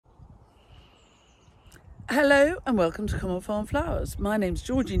Hello and welcome to Common Farm Flowers. My name's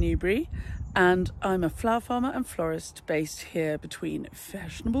Georgie Newbery and I'm a flower farmer and florist based here between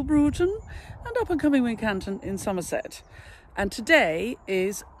fashionable Broughton and up and coming Wincanton in Somerset. And today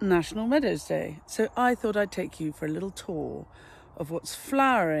is National Meadows Day, so I thought I'd take you for a little tour of what's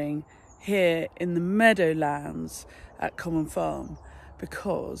flowering here in the Meadowlands at Common Farm,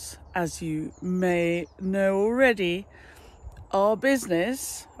 because as you may know already, our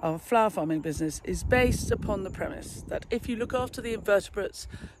business, our flower farming business, is based upon the premise that if you look after the invertebrates,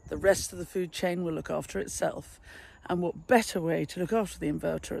 the rest of the food chain will look after itself. And what better way to look after the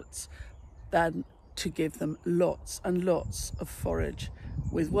invertebrates than to give them lots and lots of forage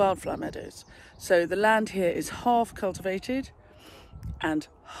with wildflower meadows. So the land here is half cultivated and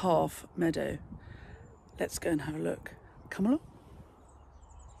half meadow. Let's go and have a look. Come along.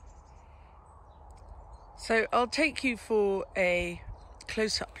 So I'll take you for a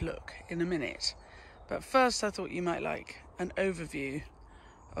close-up look in a minute, but first I thought you might like an overview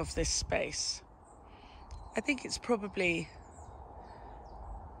of this space. I think it's probably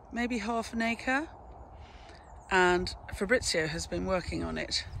maybe half an acre, and Fabrizio has been working on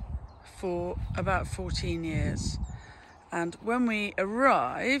it for about 14 years. And when we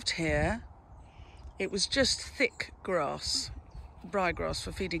arrived here, it was just thick grass, ryegrass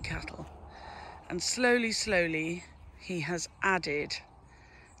for feeding cattle. And slowly, he has added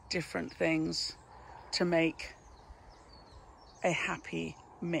different things to make a happy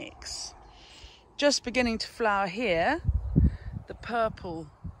mix. Just beginning to flower here, the purple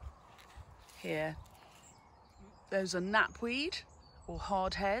here, those are knapweed or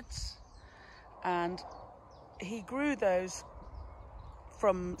hardheads, and he grew those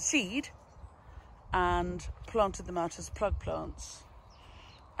from seed and planted them out as plug plants.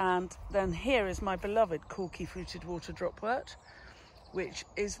 And then here is my beloved corky fruited water dropwort, which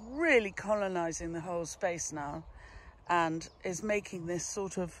is really colonising the whole space now and is making this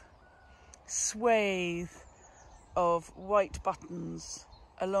sort of swathe of white buttons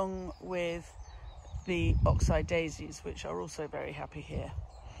along with the oxeye daisies, which are also very happy here.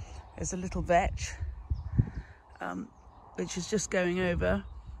 There's a little vetch, which is just going over,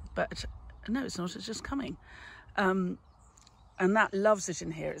 but no, it's not, it's just coming. And that loves it in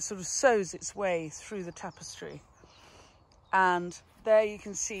here. It sort of sows its way through the tapestry. And there you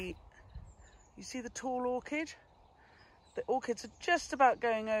can see, you see the tall orchid? The orchids are just about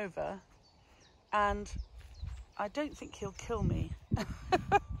going over, and I don't think he'll kill me.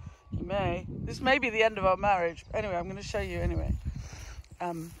 He may. This may be the end of our marriage. Anyway, I'm going to show you anyway.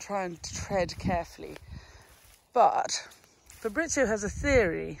 Try and tread carefully. But Fabrizio has a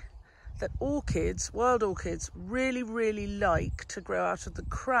theory that orchids, wild orchids, really like to grow out of the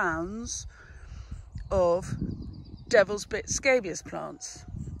crowns of devil's bit scabious plants.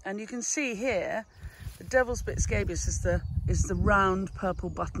 And you can see here, the devil's bit scabious is the round purple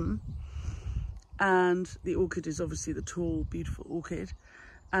button, and the orchid is obviously the tall, beautiful orchid,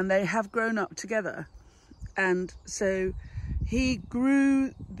 and they have grown up together. And so he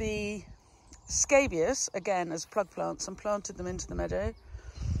grew the scabious again as plug plants and planted them into the meadow.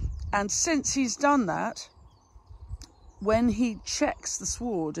 And since he's done that, when he checks the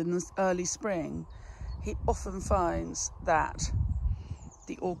sward in the early spring, he often finds that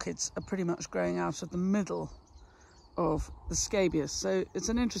the orchids are pretty much growing out of the middle of the scabious. So it's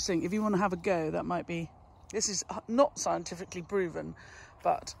an interesting, if you want to have a go, that might be, this is not scientifically proven,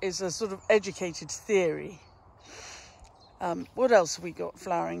 but is a sort of educated theory. What else have we got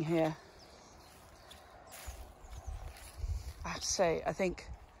flowering here? I have to say, I think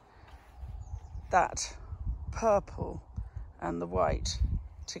that purple and the white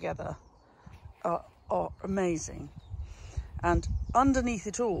together are amazing. And underneath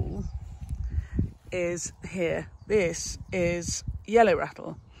it all is here, this is yellow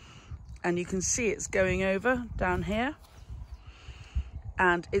rattle, and you can see it's going over down here,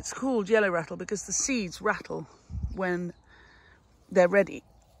 and it's called yellow rattle because the seeds rattle when they're ready.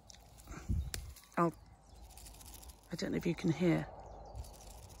 I don't know if you can hear.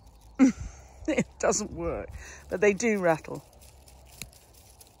 It doesn't work, but they do rattle.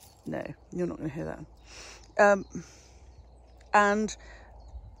 No, you're not going to hear that. And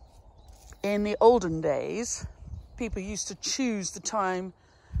in the olden days, people used to choose the time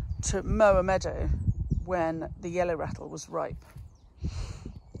to mow a meadow when the yellow rattle was ripe.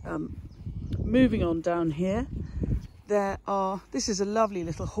 Moving on down here, this is a lovely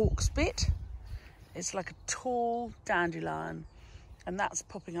little hawksbit. It's like a tall dandelion, and that's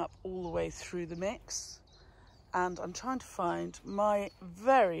popping up all the way through the mix. And I'm trying to find my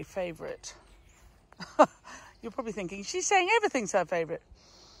very favourite. You're probably thinking, she's saying everything's her favourite.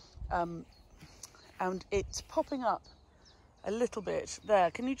 and it's popping up a little bit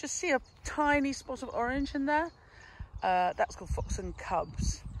there. Can you just see a tiny spot of orange in there? That's called fox and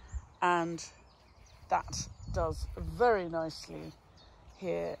cubs, and that does very nicely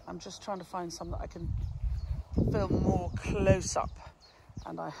here. I'm just trying to find some that I can film more close up,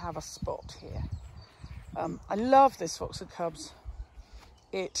 and I have a spot here. I love this fox and cubs.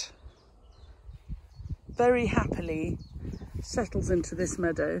 It very happily settles into this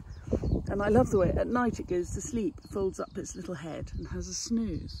meadow, and I love the way at night it goes to sleep, folds up its little head and has a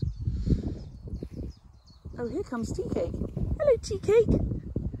snooze. Oh, here comes Tea Cake. Hello, Tea Cake.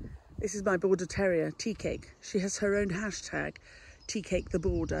 This is my border terrier, Tea Cake. She has her own hashtag, Tea Cake the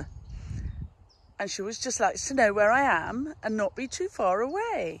Border, and she always just likes to know where I am and not be too far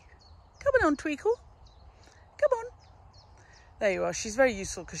away. Come on, Tweakle. Come on. There you are. She's very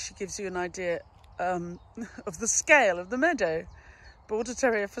useful because she gives you an idea of the scale of the meadow. Border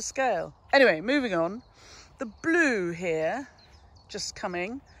terrier for scale. Anyway, moving on. The blue here, just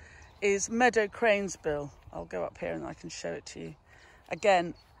coming, is Meadow Cranesbill. I'll go up here and I can show it to you.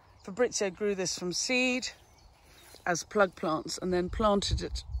 Again, Fabrizio grew this from seed as plug plants and then planted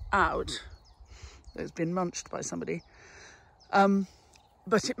it out. It's been munched by somebody.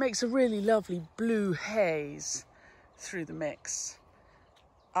 But it makes a really lovely blue haze through the mix.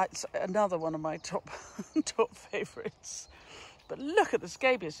 It's another one of my top favourites. But look at the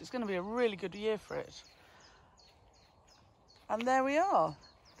scabious. It's going to be a really good year for it. And there we are.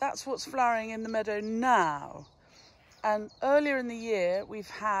 That's what's flowering in the meadow now. And earlier in the year, we've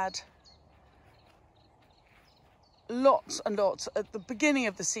had lots and lots. At the beginning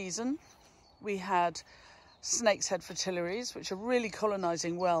of the season, we had snake's head fritillaries, which are really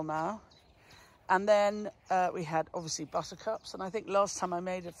colonising well now. And then we had, obviously, buttercups. And I think last time I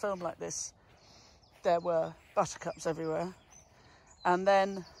made a film like this, there were buttercups everywhere. And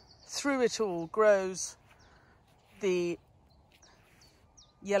then through it all grows the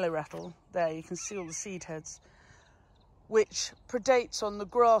yellow rattle. There, you can see all the seed heads, which predates on the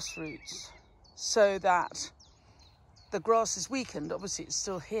grass roots so that the grass is weakened. Obviously, it's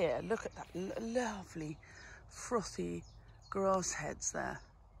still here. Look at that lovely, frothy grass heads there.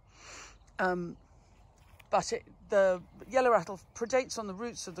 But the yellow rattle predates on the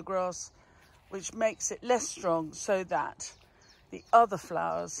roots of the grass, which makes it less strong so that the other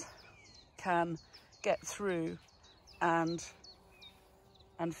flowers can get through and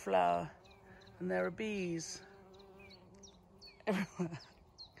flower. And there are bees everywhere,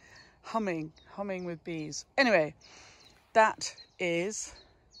 humming with bees. Anyway, that is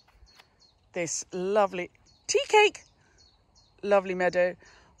this lovely Tea Cake, lovely meadow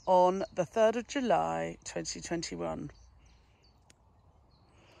on the 3rd of July 2021.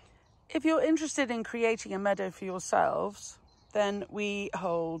 If you're interested in creating a meadow for yourselves, then we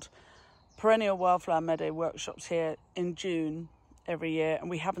hold perennial wildflower meadow workshops here in June every year, and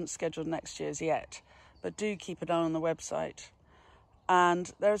we haven't scheduled next year's yet, but do keep an eye on the website.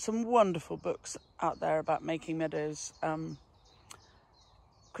 And there are some wonderful books out there about making meadows.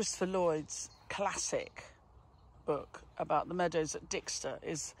 Christopher Lloyd's classic book about the meadows at Dixter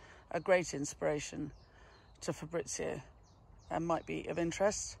is a great inspiration to Fabrizio and might be of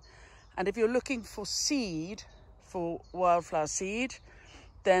interest. And if you're looking for seed, for wildflower seed,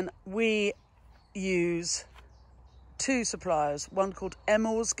 then we use 2 suppliers, one called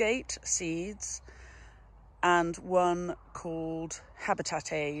Emmelsgate Seeds and one called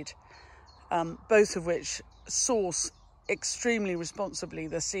Habitat Aid, both of which source extremely responsibly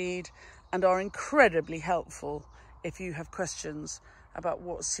the seed and are incredibly helpful if you have questions about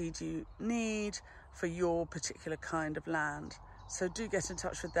what seed you need for your particular kind of land. So do get in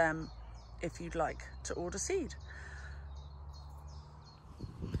touch with them if you'd like to order seed.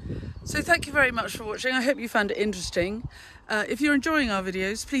 So thank you very much for watching. I hope you found it interesting. If you're enjoying our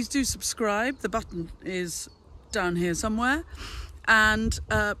videos, please do subscribe. The button is down here somewhere. And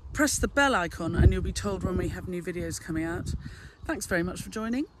press the bell icon and you'll be told when we have new videos coming out. Thanks very much for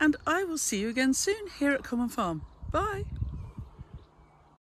joining, and I will see you again soon here at Common Farm. Bye.